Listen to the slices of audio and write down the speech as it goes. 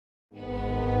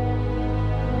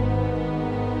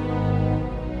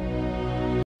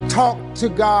Talk to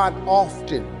God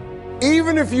often.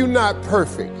 Even if you're not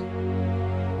perfect,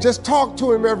 just talk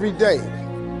to him every day.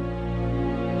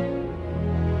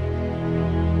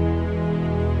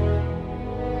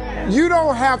 You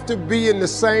don't have to be in the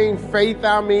same faith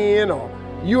I'm in, or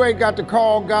you ain't got to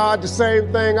call God the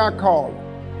same thing I call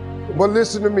him. But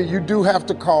listen to me, you do have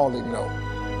to call him, though.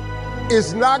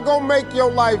 It's not gonna make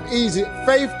your life easy.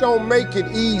 Faith don't make it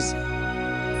easy.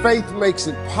 Faith makes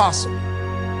it possible.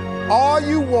 All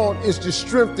you want is the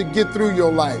strength to get through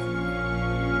your life.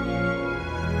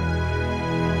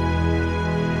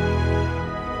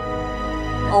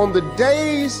 On the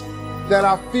days that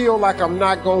I feel like I'm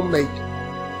not gonna make it,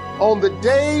 on the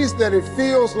days that it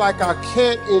feels like I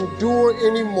can't endure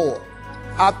anymore,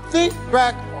 I think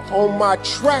back on my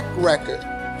track record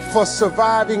for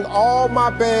surviving all my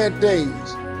bad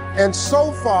days. And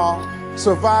so far,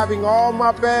 surviving all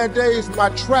my bad days, my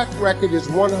track record is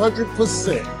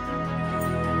 100%.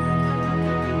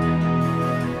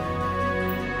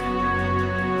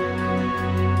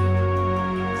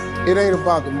 It ain't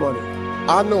about the money.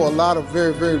 I know a lot of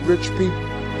very, very rich people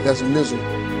that's miserable,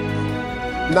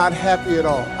 not happy at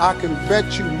all. I can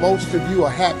bet you most of you are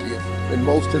happier than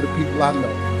most of the people I know.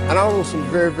 And I know some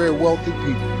very, very wealthy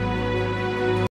people